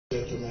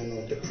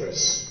the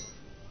press.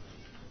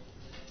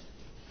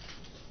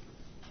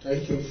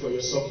 Thank you for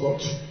your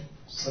support,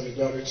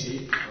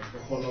 solidarity, and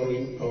for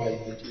honoring our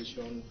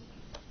invitation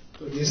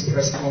to this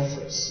press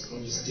conference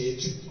on the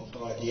state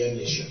of our dear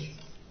nation.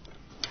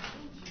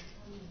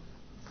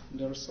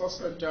 The Resource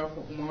Center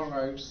for Human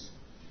Rights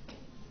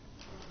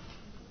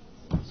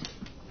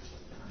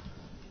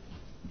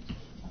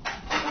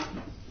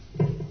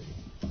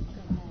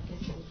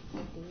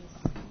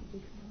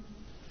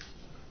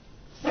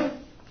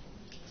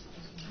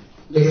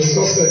The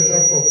Resource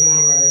Center for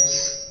Human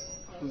Rights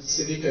and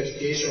Civic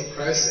Education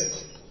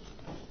crisis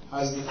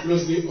has been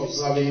closely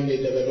observing the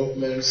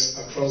developments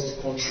across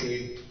the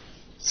country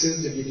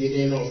since the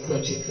beginning of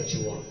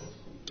 2021.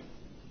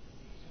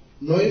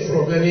 Knowing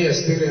from many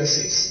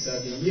experiences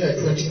that the year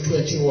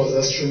 2020 was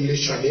extremely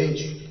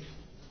challenging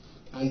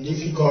and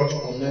difficult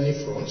on many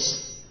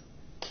fronts,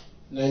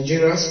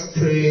 Nigerians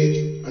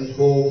prayed and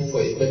hoped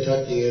for a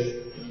better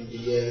day in the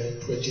year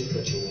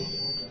 2021.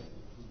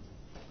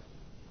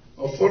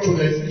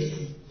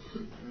 Unfortunately,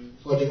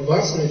 for the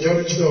vast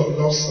majority of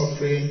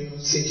long-suffering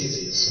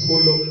citizens who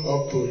looked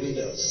up to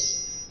leaders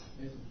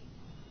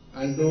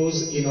and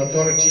those in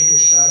authority to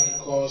chart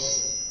the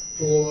course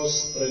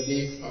towards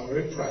relief and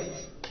reprieve,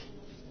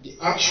 the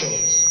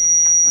actions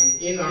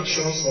and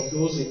inactions of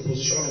those in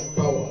position of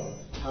power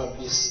have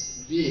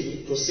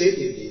been, to say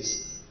the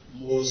least,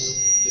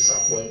 most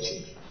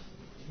disappointing.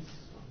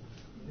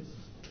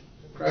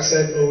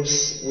 Crisis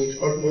notes with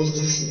utmost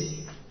dismay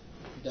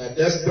that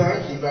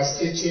despite the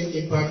devastating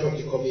impact of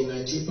the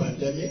COVID-19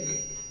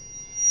 pandemic,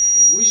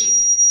 which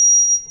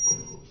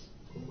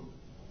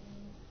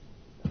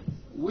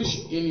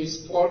in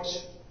its fourth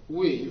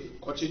wave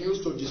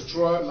continues to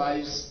destroy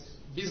lives,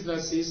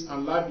 businesses,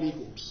 and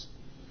livelihoods,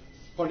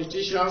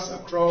 politicians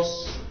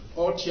across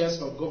all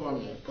tiers of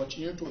government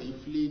continue to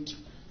inflict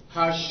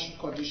harsh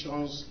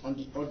conditions on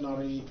the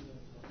ordinary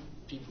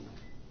people.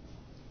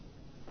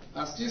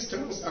 As this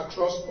stands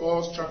across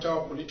all strata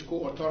of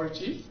political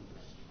authority,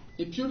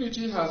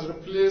 impunity has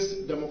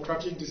replaced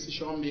democratic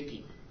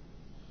decision-making,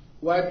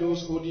 while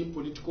those holding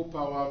political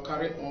power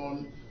carry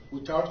on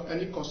without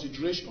any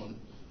consideration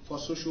for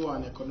social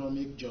and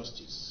economic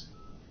justice.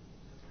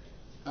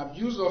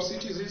 Abuse of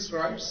citizens'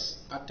 rights,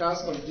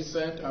 attacks on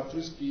dissent and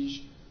free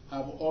speech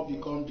have all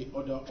become the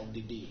order of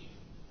the day.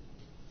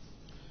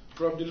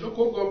 From the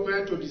local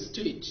government to the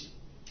state,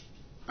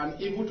 and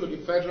even to the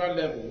federal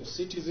level,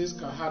 citizens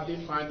can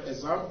hardly find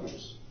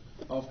examples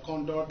of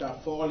conduct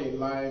that fall in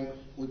line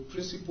with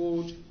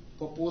principled,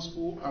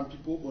 purposeful, and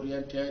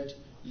people-oriented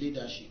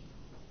leadership.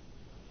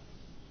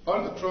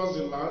 All across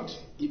the land,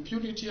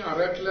 impunity and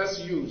reckless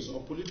use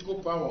of political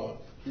power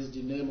is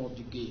the name of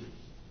the game.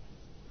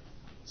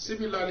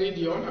 Similarly,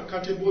 the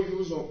unaccountable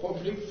use of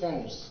public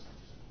funds,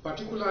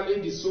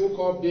 particularly the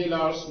so-called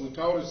bailouts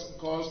without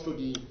recourse to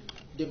the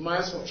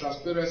demands of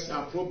transparency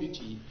and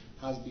probity,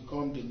 has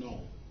become the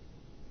norm.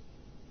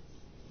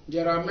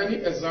 There are many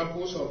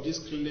examples of these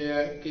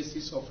clear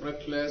cases of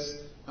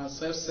reckless and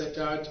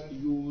self-centered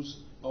use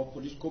of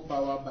political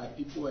power by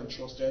people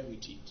entrusted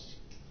with it.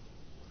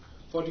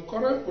 For the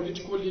current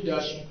political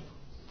leadership,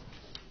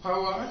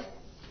 power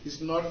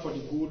is not for the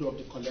good of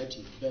the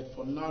collective, but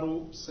for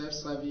narrow,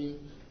 self-serving,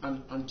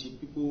 and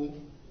anti-people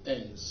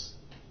ends.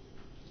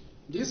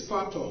 These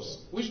factors,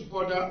 which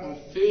border on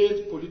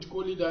failed political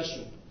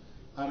leadership,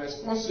 are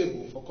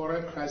responsible for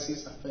current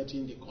crisis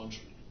affecting the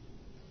country.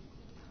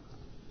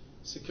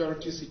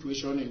 Security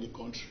situation in the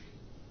country.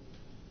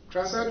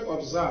 Crisis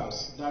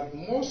observes that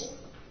most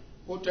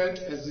potent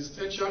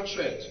existential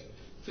threat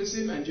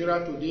facing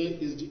Nigeria today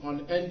is the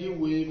unending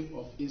wave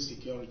of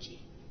insecurity.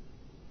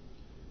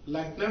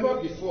 Like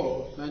never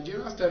before,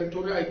 Nigeria's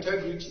territorial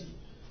integrity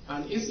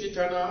and its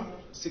internal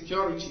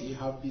security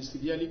have been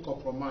severely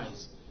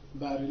compromised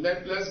by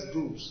relentless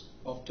groups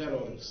of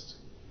terrorists.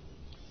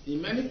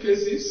 In many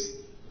cases,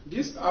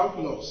 these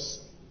outlaws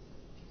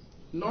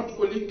not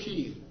only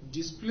kill,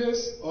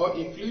 displace, or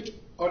inflict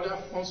other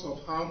forms of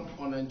harm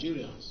on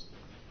Nigerians,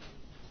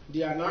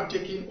 they are now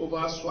taking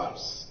over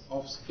swaths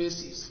of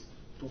spaces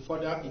to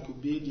further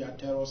incubate their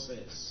terror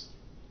cells.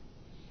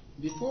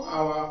 Before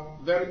our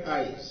very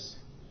eyes,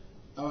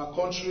 our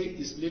country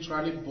is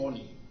literally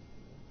burning,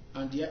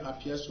 and there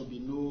appears to be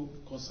no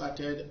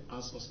concerted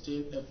and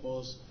sustained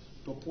efforts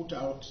to put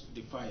out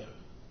the fire.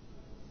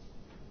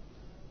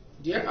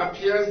 There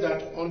appears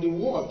that on the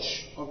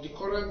watch of the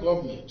current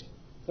government,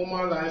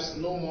 human lives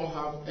no more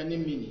have any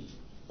meaning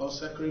or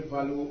sacred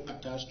value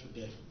attached to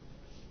them.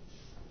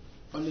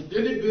 On a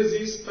daily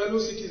basis, fellow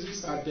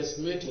citizens are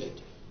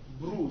decimated,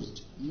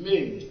 bruised,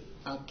 maimed,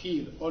 and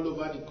killed all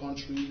over the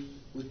country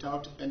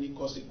without any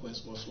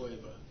consequence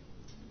whatsoever.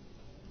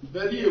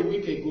 Barely a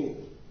week ago,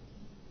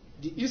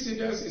 the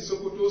incidents in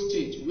Sokoto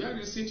State, where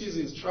the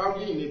citizens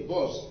traveling in a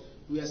bus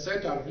were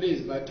set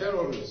ablaze by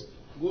terrorists,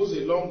 goes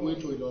a long way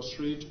to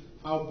illustrate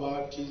how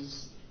bad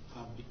things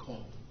have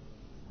become.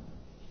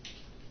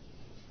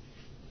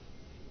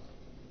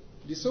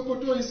 The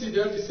Sokoto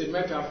incident is a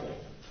metaphor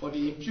for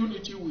the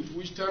impunity with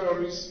which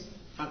terrorists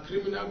and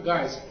criminal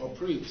gangs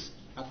operate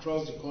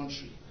across the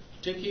country,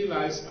 taking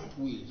lives at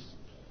will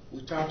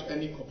without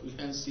any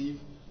comprehensive,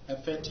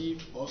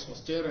 effective, or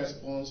sustained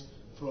response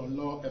from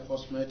law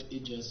enforcement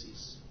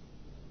agencies.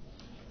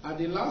 At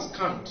the last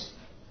count,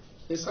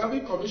 a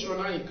serving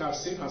commissioner in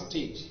Katsina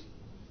State,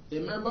 a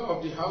member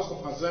of the House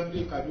of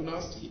Assembly in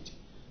Kaduna State,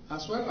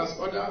 as well as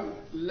other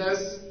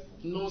less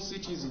known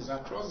citizens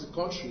across the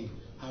country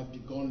have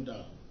been gunned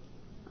down.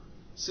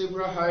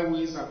 Several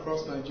highways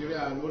across Nigeria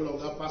are no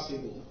longer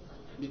passable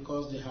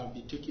because they have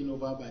been taken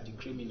over by the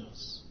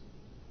criminals.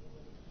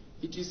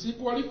 It is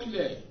equally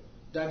clear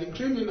that the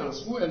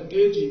criminals who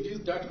engage in these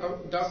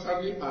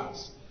dastardly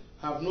acts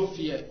have no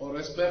fear or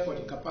respect for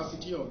the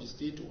capacity of the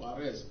state to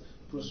arrest,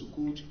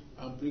 prosecute,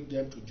 and bring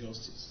them to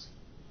justice.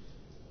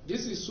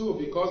 This is so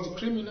because the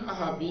criminals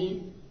have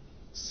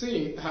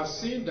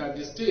seen that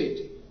the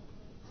state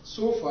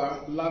so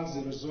far lacks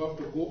the resolve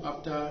to go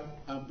after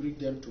and bring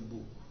them to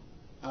book.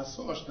 As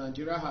such,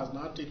 Nigeria has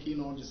now taken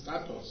on the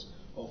status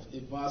of a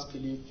vast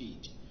killing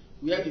field,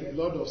 where the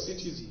blood of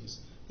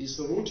citizens is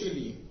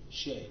routinely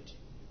shed.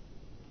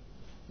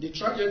 The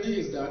tragedy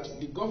is that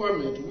the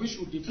government, which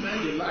should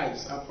defend the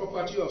lives and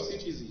property of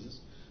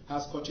citizens,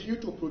 has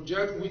continued to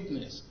project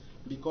weakness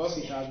because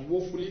it has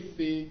woefully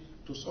failed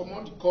to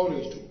summon the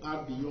courage to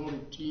act beyond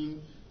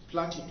routine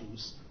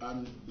platitudes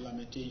and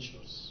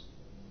lamentations.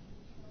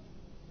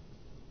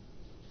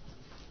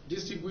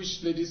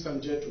 Distinguished ladies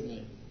and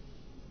gentlemen,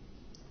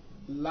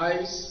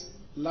 lives,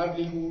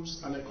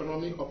 livelihoods, and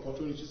economic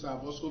opportunities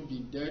have also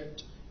been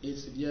dealt a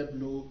severe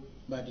blow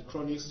by the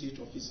chronic state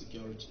of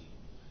insecurity.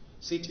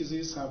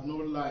 Citizens have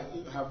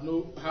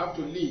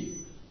to live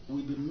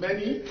with the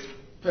many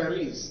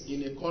perils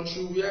in a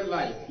country where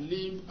life,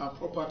 limb, and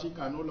property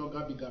can no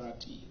longer be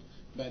guaranteed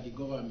by the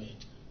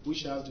government,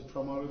 which has the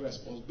primary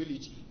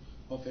responsibility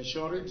of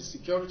ensuring the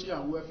security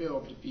and welfare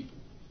of the people.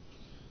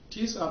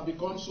 Things have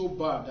become so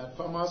bad that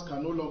farmers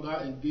can no longer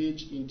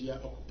engage in their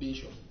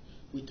occupation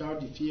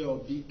without the fear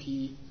of being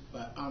killed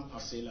by armed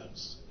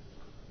assailants.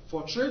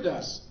 For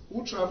traders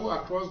who travel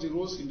across the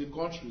roads in the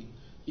country,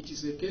 it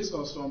is a case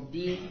of some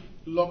being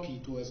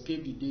lucky to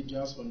escape the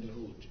dangers on the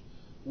road,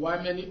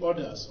 while many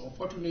others,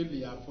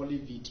 unfortunately, are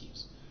falling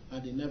victims,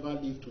 and they never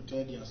live to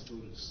tell their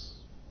stories.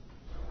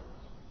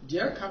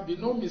 There can be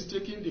no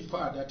mistaking the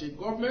fact that a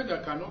government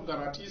that cannot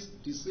guarantee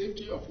the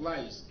safety of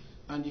lives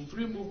and the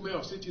free movement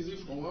of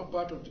citizens from one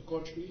part of the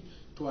country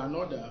to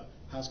another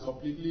has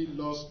completely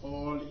lost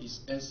all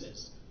its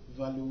essence,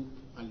 value,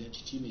 and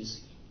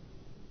legitimacy.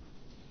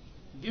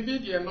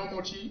 Given the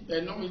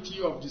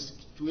enormity of the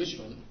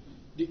situation,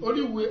 the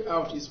only way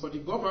out is for the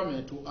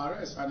government to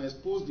arrest and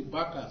expose the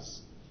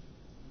backers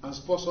and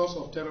sponsors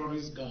of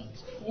terrorist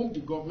gangs, whom the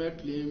government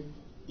claims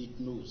it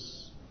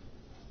knows.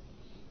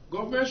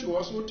 Government should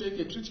also take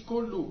a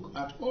critical look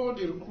at all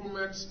the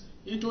recruitments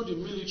into the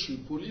military,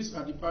 police,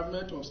 and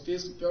Department of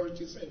State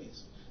Security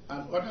Service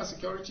and other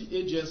security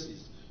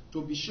agencies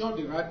to be sure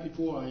the right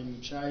people are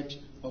in charge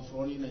of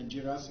running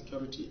Nigeria's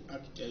security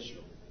architecture.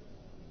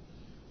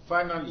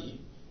 Finally,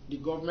 the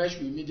government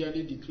should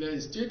immediately declare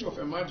a state of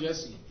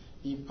emergency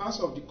in parts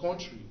of the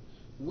country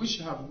which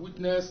have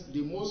witnessed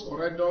the most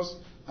horrendous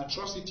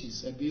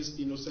atrocities against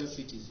innocent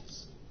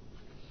citizens.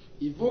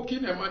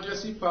 Invoking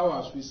emergency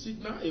powers will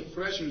signal a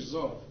fresh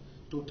resolve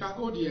to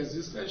tackle the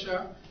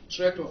existential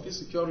threat of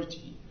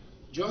insecurity,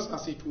 just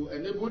as it will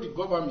enable the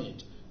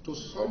government to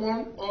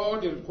summon all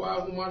the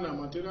required human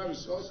and material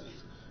resources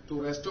to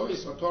restore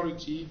its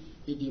authority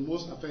in the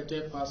most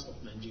affected parts of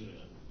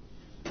Nigeria.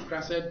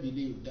 Crasset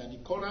believed that the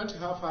current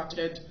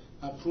half-hearted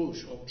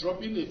approach of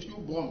dropping a few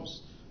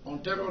bombs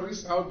on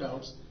terrorist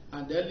hideouts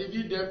and then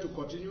leaving them to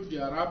continue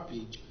their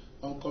rampage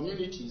on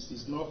communities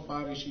is not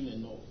far-reaching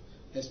enough,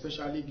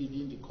 especially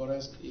given the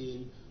current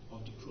scale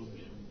of the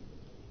problem.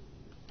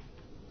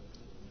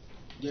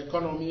 The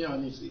economy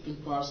and its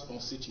impact on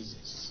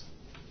citizens.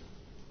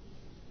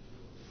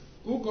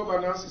 Good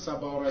governance is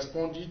about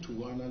responding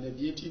to and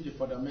alleviating the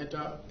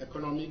fundamental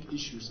economic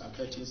issues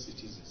affecting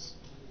citizens.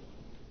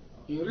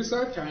 In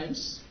recent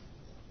times,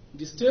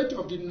 the state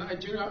of the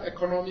Nigerian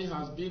economy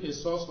has been a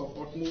source of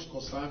utmost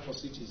concern for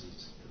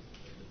citizens.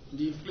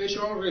 The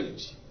inflation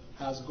rate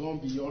has gone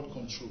beyond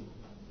control,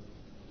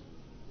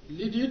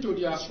 leading to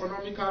the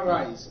astronomical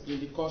rise in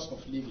the cost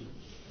of living.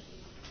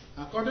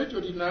 According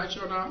to the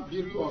National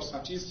Bureau of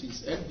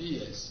Statistics,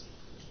 NBS,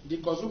 the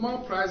Consumer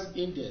Price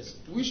Index,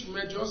 which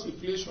measures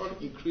inflation,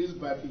 increased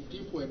by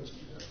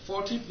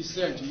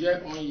 15.40%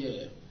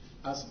 year-on-year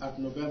as at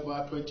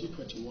November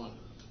 2021.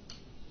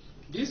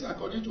 This,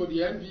 according to the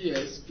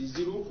NBS, is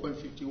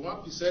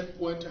 0.51%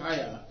 point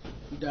higher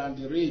than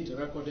the rate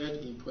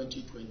recorded in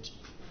 2020,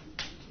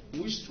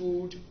 which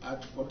stood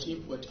at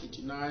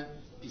 14.89%.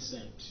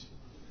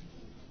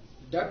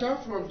 Data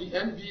from the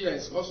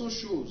NBS also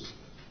shows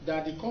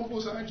that the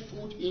Composite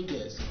Food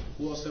Index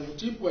was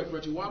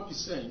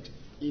 17.21%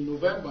 in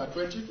November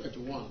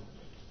 2021.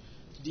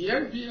 The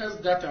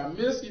NBS data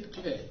makes it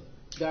clear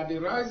that the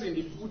rise in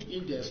the food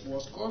index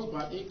was caused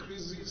by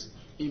increases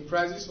in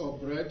prices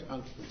of bread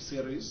and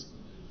cereals,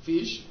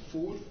 fish,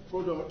 food,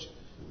 product,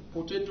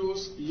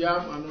 potatoes,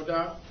 yam, and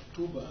other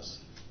tubers.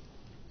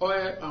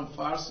 oil and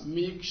fats,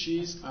 milk,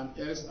 cheese and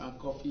eggs and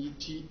coffee,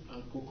 tea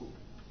and cocoa.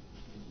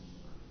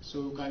 So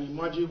you can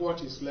imagine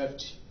what is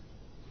left.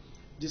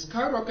 The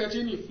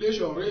skyrocketing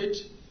inflation rate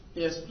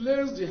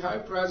explains the high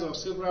price of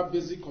several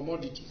basic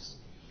commodities.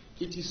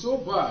 It is so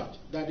bad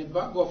that the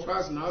bag of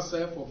rice now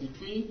sells for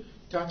between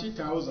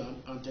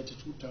 30,000 and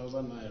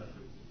 32,000 naira.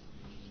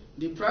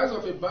 The price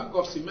of a bag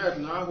of cement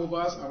now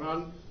hovers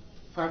around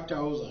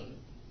 5,000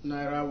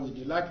 naira with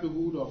the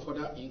likelihood of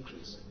further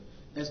increase,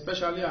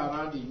 especially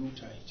around the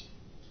Yuletide.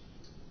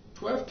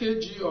 12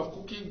 kg of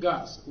cooking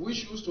gas,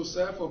 which used to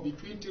sell for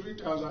between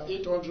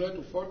 3,800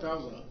 to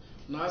 4,000,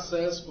 now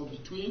sells for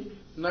between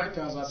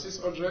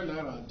 9,600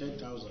 naira and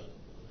 10,000.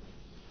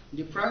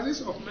 The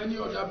prices of many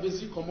other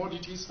basic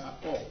commodities are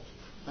up,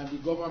 and the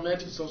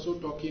government is also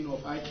talking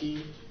of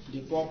hiking the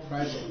bulk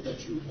price of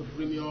petrol, the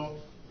premium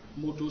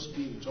motor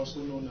spirit, also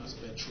known as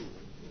petrol.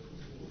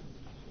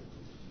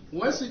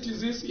 When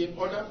citizens in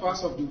other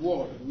parts of the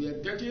world were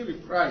getting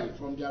reprieve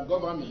from their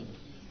government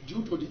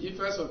due to the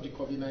effects of the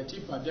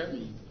COVID-19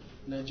 pandemic,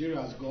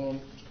 Nigeria has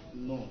gone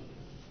none.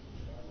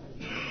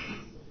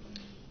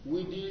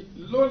 With the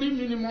lowly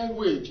minimum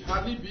wage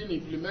hardly being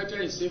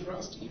implemented in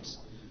several states,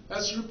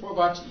 extreme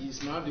poverty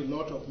is now the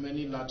lot of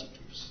many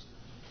latitudes.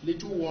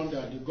 Little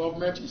wonder the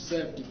government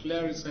itself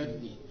declared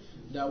recently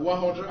that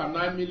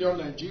 109 million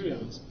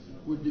Nigerians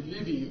will be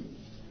living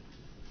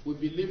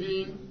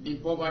in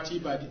poverty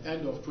by the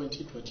end of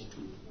 2022.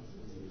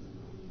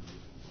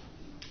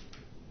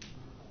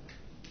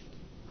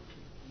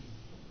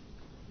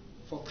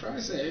 For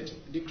Christ's sake,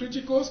 the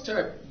critical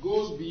step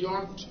goes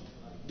beyond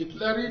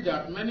declaring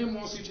that many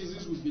more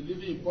citizens will be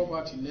living in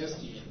poverty next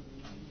year.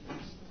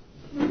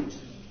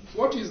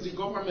 What is the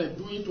government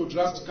doing to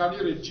drastically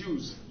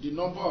reduce the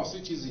number of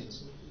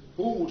citizens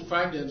who would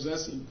find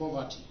themselves in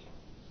poverty?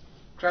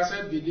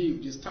 Christ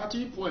believes the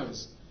starting point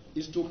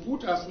is to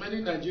put as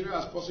many Nigerians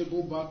as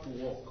possible back to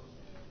work.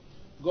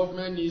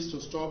 Government needs to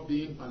stop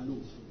being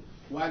aloof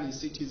while its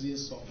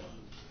citizens suffer.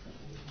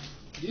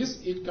 This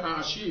it can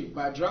achieve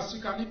by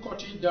drastically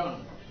cutting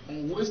down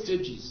on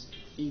wastages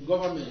in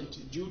government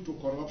due to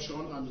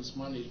corruption and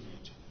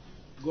mismanagement.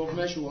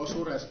 Government should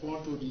also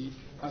respond to the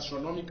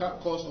astronomical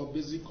cost of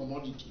basic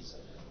commodities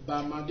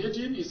by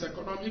mandating its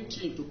economic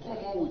team to come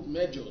up with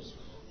measures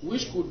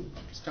which could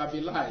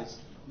stabilize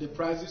the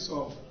prices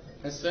of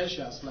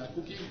essentials like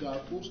cooking gas,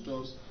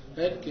 foodstuffs,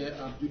 healthcare,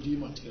 and building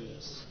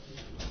materials.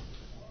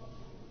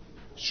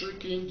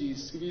 Shrinking the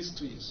civil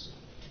streets.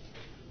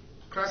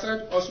 Christ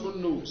also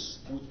notes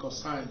with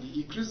concern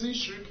the increasing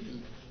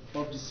shrinking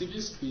of the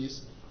civil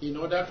space in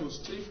order to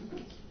stifle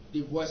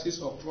the voices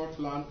of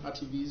frontline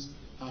activists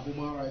and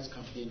human rights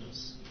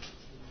campaigners.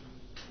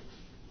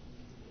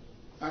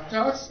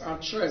 Attacks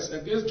and threats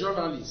against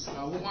journalists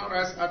and human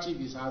rights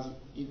activists has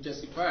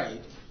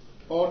intensified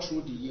all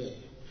through the year.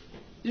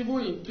 Even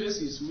in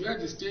cases where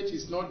the state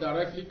is not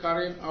directly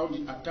carrying out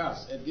the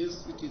attacks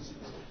against citizens,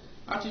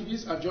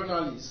 activists and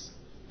journalists,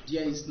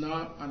 there is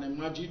now an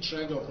emerging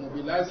trend of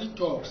mobilizing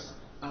thugs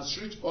and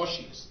street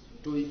urchins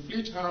to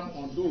inflict harm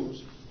on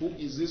those who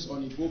insist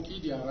on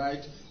invoking their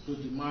right to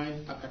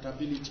demand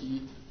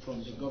accountability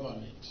from the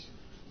government.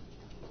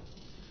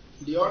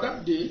 The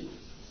other day,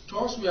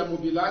 thugs were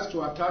mobilized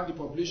to attack the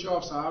publisher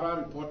of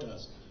Sahara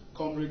Reporters,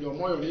 Comrade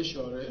Omoyole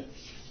Shure,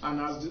 and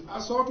as the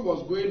assault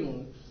was going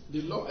on,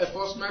 the law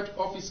enforcement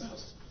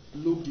officers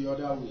looked the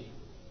other way.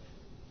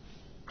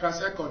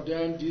 Krasek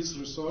condemned this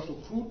resort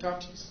to cruel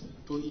tactics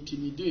to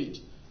intimidate,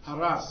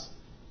 harass,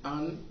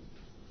 and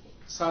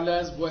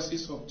silence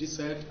voices of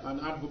dissent and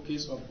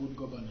advocates of good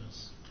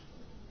governance.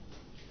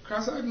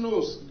 Krasek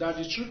knows that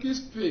the tricky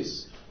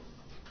space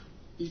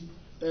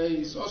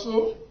is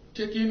also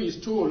taking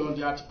its toll on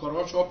the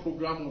anti-corruption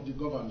program of the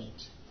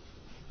government.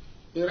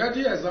 A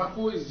ready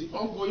example is the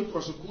ongoing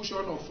prosecution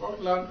of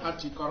frontline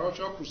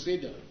anti-corruption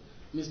crusader,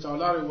 Mr.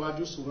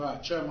 Olarewaju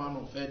Suraj, chairman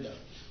of EDA,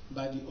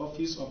 by the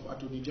Office of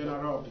Attorney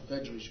General of the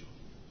Federation.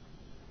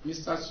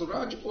 Mr.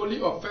 Suraj's only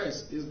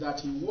offense is that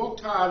he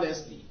worked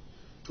tirelessly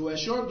to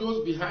ensure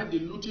those behind the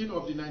looting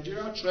of the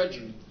Nigerian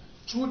treasury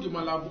through the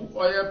Malabu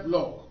oil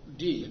block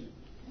deal,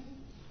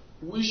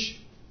 which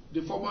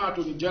the former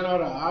Attorney General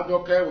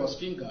Adoke was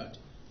fingered,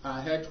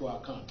 are held to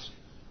account,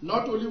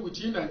 not only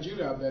within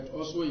Nigeria but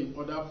also in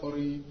other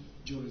foreign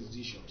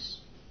jurisdictions.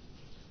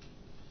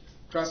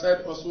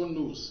 Krasek also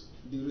knows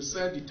the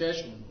recent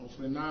detention of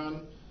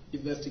renowned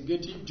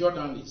investigative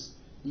journalist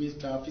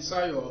Mr.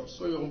 Fisayo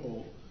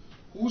Soyombo,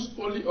 whose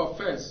only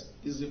offense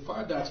is the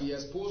fact that he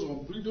exposed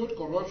unbridled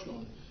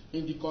corruption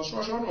in the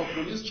construction of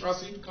police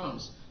transit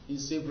camps in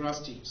several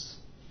states.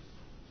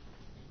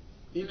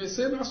 In a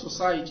saner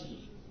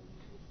society,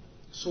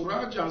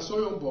 Suraj and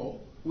Soyombo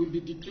will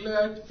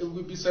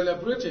be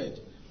celebrated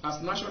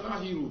as national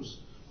heroes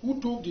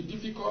who took the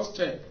difficult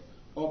step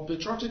of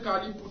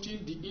patriotically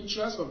putting the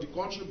interests of the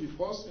country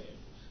before self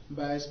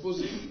by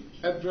exposing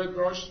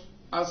egregious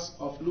acts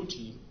of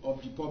looting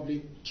of the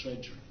public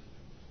treasury.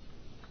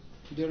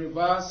 The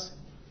reverse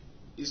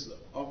is,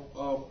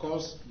 of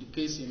course, the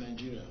case in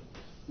Nigeria,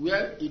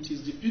 where it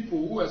is the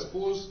people who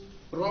expose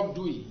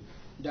wrongdoing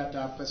that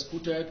are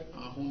persecuted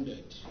and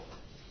wounded,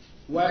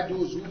 while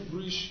those who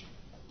breach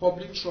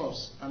public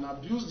trust and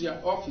abuse their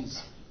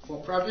office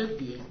for private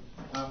gain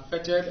are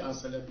feted and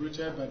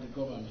celebrated by the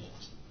government.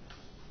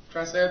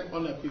 CRASED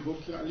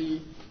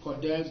unequivocally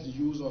condemns the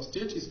use of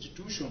state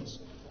institutions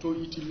to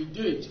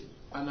intimidate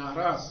and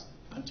harass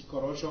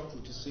anti-corruption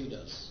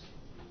crusaders.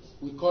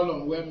 We call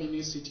on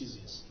well-meaning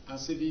citizens and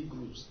civic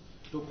groups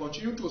to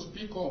continue to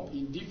speak up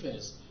in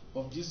defense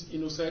of these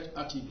innocent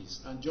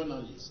activists and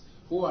journalists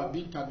who are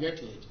being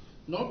targeted,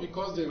 not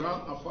because they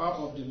ran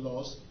afoul of the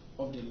laws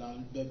of the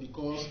land, but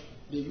because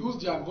they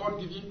use their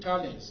God-given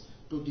talents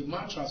to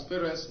demand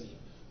transparency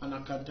and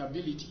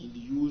accountability in the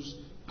use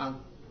and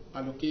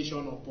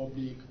allocation of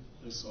public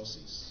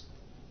resources.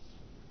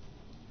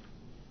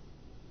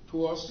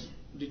 Towards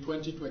the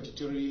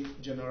 2023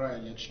 general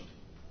election.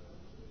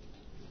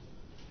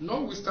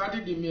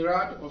 Notwithstanding the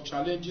myriad of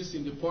challenges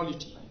in the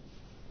polity,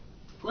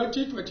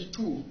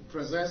 2022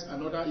 presents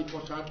another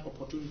important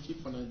opportunity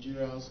for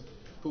Nigerians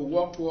to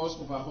work towards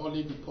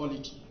overhauling the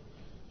polity,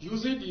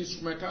 using the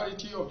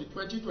instrumentality of the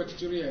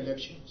 2023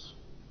 elections.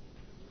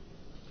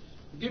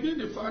 Given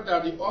the fact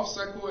that the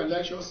off-cycle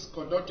elections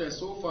conducted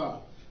so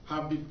far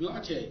have been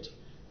blighted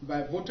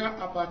by voter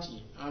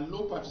apathy and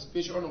low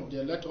participation of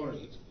the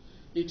electorate,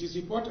 it is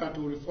important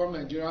to reform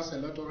Nigeria's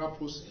electoral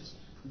process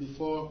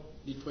before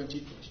the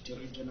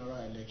 2023 general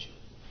election.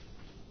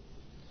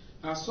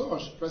 As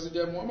such,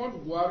 President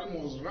Muhammadu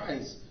Buhari must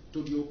rise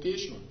to the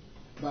occasion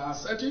by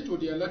assenting to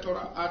the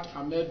Electoral Act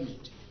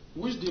amendment,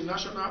 which the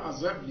National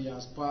Assembly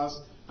has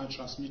passed and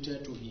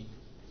transmitted to him.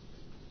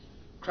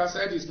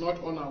 CRASED is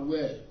not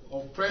unaware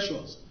of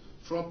pressures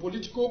from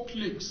political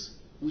cliques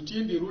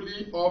within the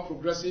ruling All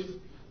Progressive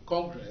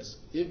Congress,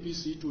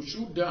 APC, to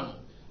shoot down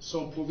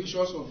some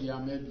provisions of the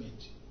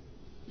amendment.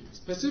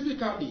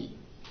 Specifically,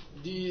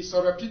 the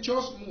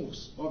surreptitious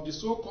moves of the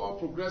so-called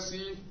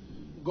Progressive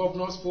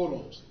Governors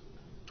Forums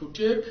to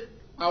take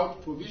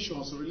out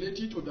provisions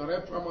related to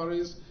direct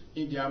primaries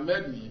in the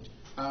amendment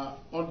are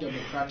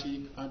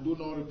undemocratic and do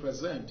not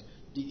represent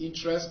the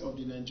interests of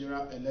the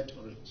Nigerian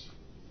electorate.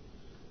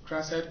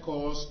 CRASED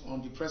calls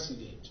on the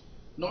President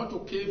not to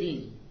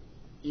cave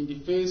in the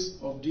face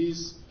of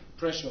these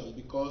pressures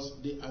because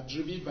they are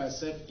driven by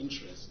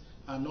self-interest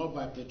and not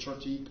by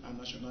patriotic and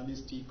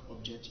nationalistic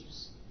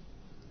objectives.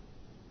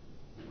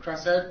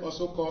 CRASED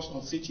also calls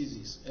on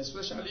citizens,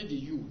 especially the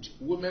youth,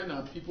 women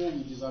and people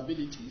with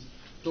disabilities,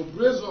 to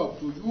brace up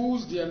to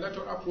use the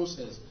electoral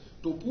process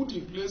to put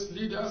in place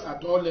leaders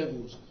at all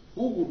levels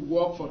who would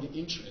work for the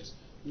interests,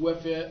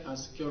 welfare and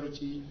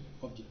security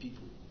of the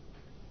people.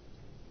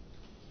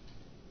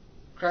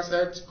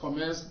 CRASED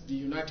commends the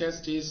United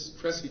States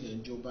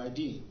President Joe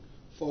Biden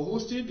for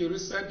hosting the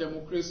recent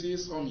Democracy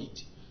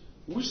Summit,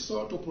 which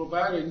sought to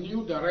provide a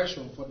new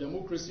direction for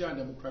democracy and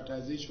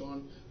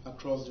democratization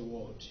across the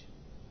world.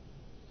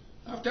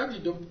 After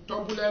the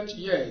turbulent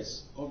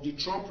years of the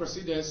Trump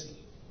presidency,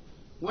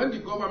 when the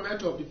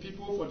government of the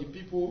people, for the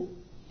people,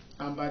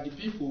 and by the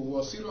people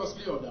was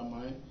seriously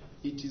undermined,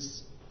 it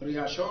is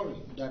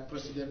reassuring that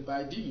President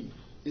Biden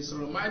is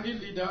reminding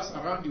leaders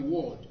around the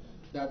world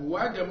that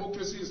while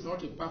democracy is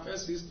not a perfect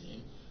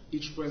system,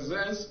 it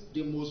presents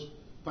the most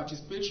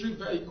participatory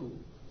vehicle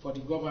for the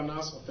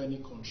governance of any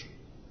country.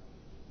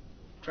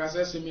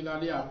 CRASED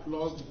similarly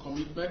applauds the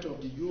commitment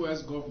of the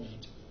U.S.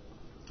 government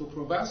to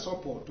provide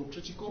support to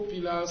critical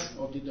pillars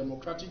of the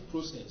democratic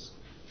process,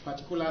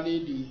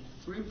 particularly the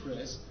free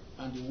press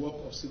and the work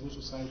of civil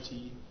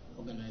society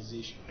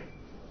organizations.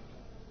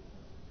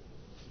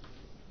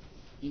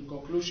 In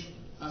conclusion,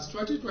 as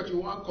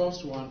 2021 comes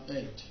to an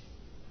end,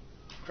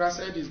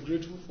 CRASED is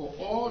grateful for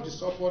all the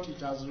support it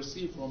has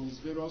received from its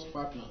various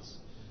partners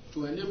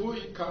to enable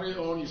it carry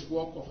on its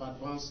work of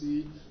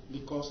advancing the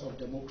cause of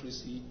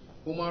democracy,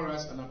 human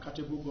rights, and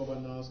accountable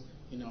governance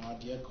in our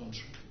dear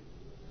country.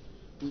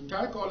 We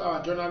thank all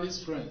our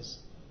journalist friends,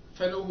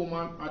 fellow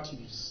human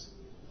activists,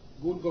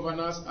 good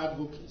governance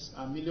advocates,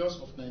 and millions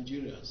of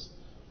Nigerians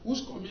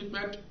whose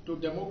commitment to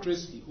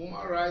democracy,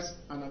 human rights,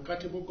 and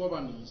accountable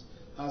governance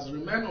has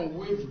remained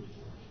unwavering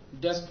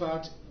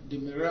despite the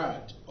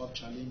myriad of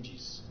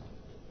challenges.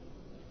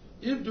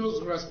 If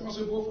those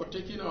responsible for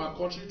taking our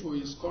country to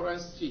its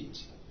current state,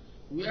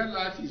 where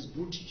life is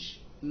brutish,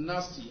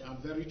 nasty, and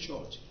very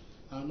short,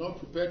 are not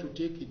prepared to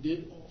take a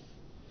day off,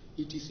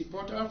 it is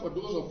important for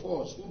those of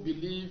us who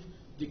believe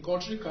the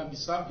country can be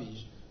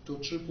salvaged to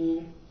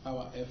triple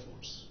our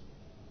efforts.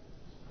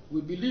 We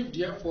believe,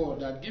 therefore,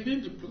 that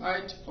given the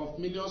plight of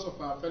millions of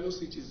our fellow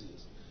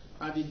citizens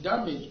and the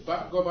damage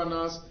bad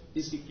governance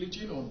is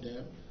inflicting on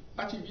them,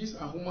 activists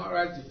and human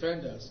rights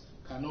defenders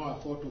cannot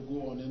afford to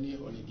go on any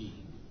holiday.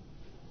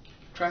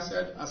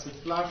 CRASED as a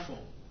platform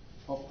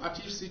of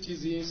active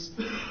citizens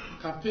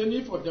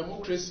campaigning for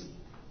democracy,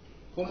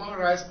 human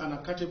rights, and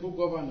accountable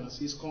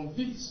governance is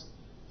convinced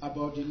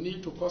about the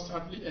need to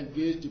constantly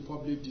engage the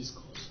public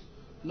discourse,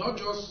 not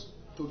just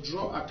to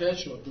draw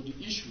attention to the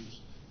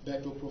issues,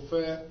 but to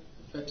prefer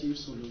effective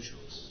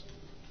solutions.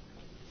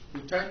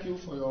 We thank you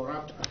for your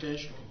rapt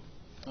attention,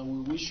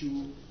 and we wish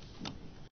you